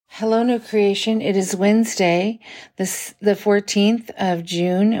Hello, New Creation. It is Wednesday, the 14th of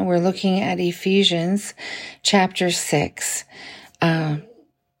June, and we're looking at Ephesians chapter 6.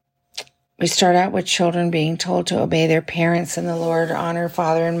 We start out with children being told to obey their parents in the Lord, honor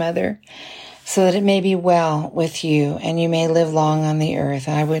father and mother, so that it may be well with you and you may live long on the earth.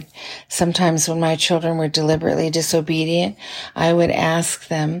 I would sometimes, when my children were deliberately disobedient, I would ask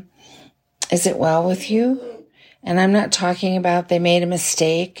them, is it well with you? And I'm not talking about they made a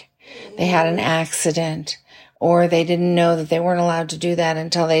mistake, they had an accident, or they didn't know that they weren't allowed to do that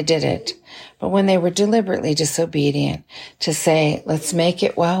until they did it. But when they were deliberately disobedient, to say, let's make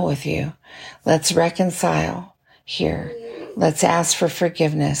it well with you. Let's reconcile here. Let's ask for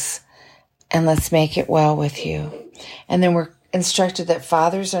forgiveness, and let's make it well with you. And then we're instructed that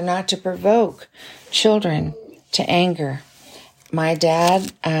fathers are not to provoke children to anger. My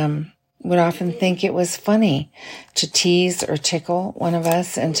dad would often think it was funny to tease or tickle one of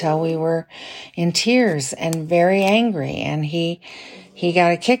us until we were in tears and very angry. And he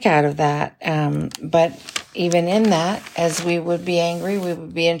got a kick out of that. But even in that, as we would be angry, we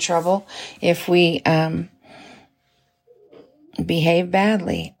would be in trouble if we behave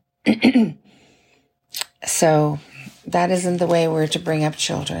badly. So that isn't the way we're to bring up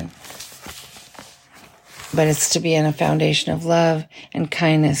children. But it's to be in a foundation of love and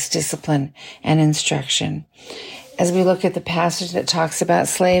kindness, discipline, and instruction. As we look at the passage that talks about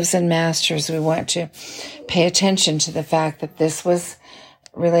slaves and masters, we want to pay attention to the fact that this was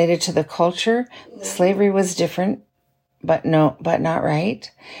related to the culture. Slavery was different, but not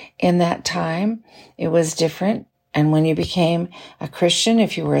right. In that time, it was different. And when you became a Christian,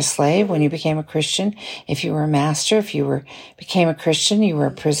 if you were a slave, when you became a Christian, if you were a master, if you became a Christian, you were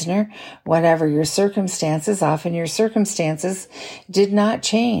a prisoner, whatever your circumstances, often your circumstances did not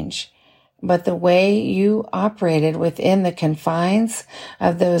change. But the way you operated within the confines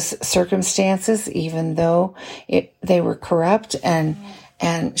of those circumstances, even though they were corrupt and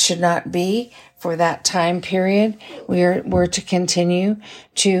should not be for that time period, we're to continue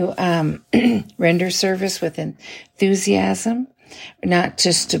to render service with enthusiasm, not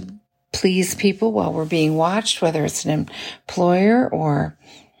just to please people while we're being watched, whether it's an employer or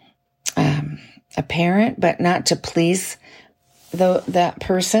a parent, but not to please that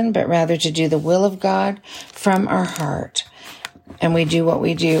person, but rather to do the will of God from our heart. And we do what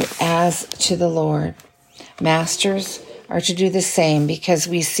we do as to the Lord. Masters are to do the same, because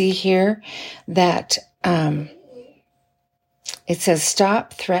we see here that it says,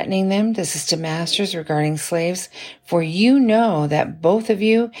 stop threatening them. This is to masters regarding slaves. For you know that both of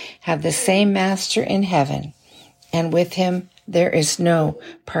you have the same master in heaven, and with him there is no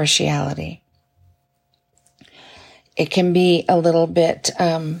partiality. It can be a little bit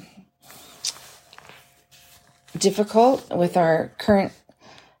difficult with our current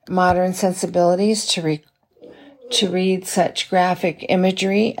modern sensibilities to read such graphic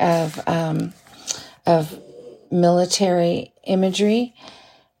imagery of military imagery,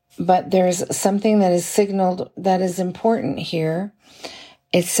 but there's something that is signaled that is important here.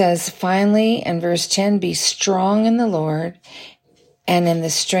 It says, finally, in verse 10, be strong in the Lord and in the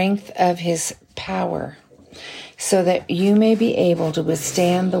strength of his power, so that you may be able to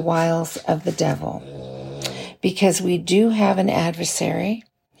withstand the wiles of the devil. Because we do have an adversary,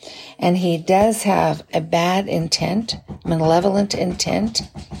 and he does have a bad intent, malevolent intent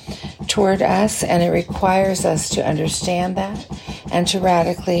toward us, and it requires us to understand that and to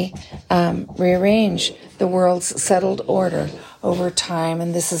radically rearrange the world's settled order over time.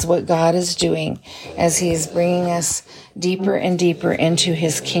 And this is what God is doing as he is bringing us deeper and deeper into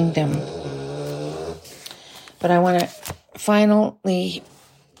his kingdom. But I want to finally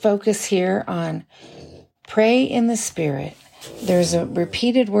focus here on pray in the Spirit. There's a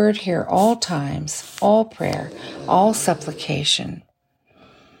repeated word here, all times, all prayer, all supplication,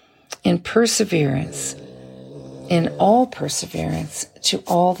 in perseverance, in all perseverance to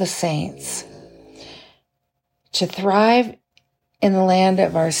all the saints. To thrive in the land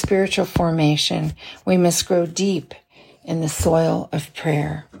of our spiritual formation, we must grow deep in the soil of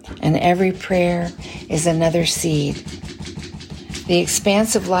prayer, and every prayer is another seed. The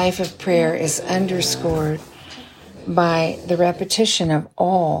expansive life of prayer is underscored by the repetition of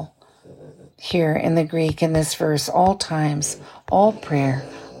all here in the Greek in this verse, all times, all prayer,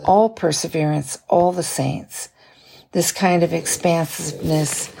 all perseverance, all the saints. This kind of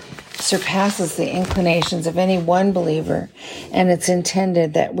expansiveness surpasses the inclinations of any one believer, and it's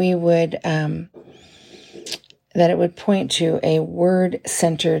intended that we would that it would point to a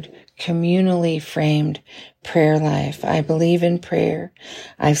word-centered, communally framed prayer life. I believe in prayer.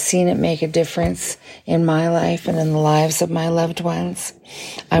 I've seen it make a difference in my life and in the lives of my loved ones.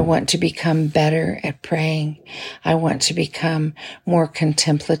 I want to become better at praying. I want to become more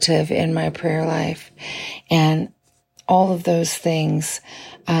contemplative in my prayer life. And all of those things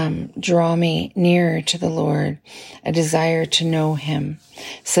draw me nearer to the Lord, a desire to know Him,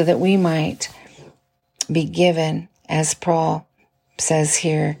 so that we might be given, as Paul says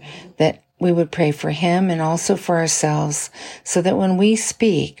here, that we would pray for him and also for ourselves, so that when we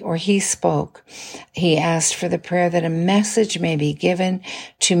speak, or he spoke, he asked for the prayer that a message may be given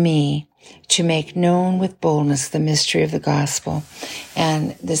to me to make known with boldness the mystery of the gospel.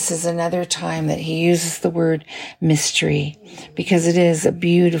 And this is another time that he uses the word mystery, because it is a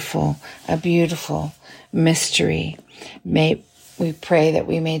beautiful mystery. May we pray that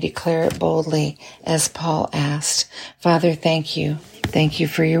we may declare it boldly, as Paul asked. Father, thank you. Thank you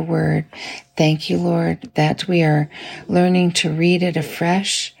for your word. Thank you, Lord, that we are learning to read it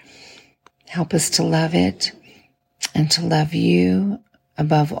afresh. Help us to love it and to love you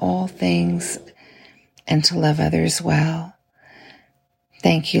above all things and to love others well.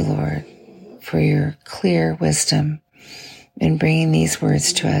 Thank you, Lord, for your clear wisdom in bringing these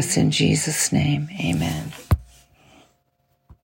words to us. In Jesus' name, amen.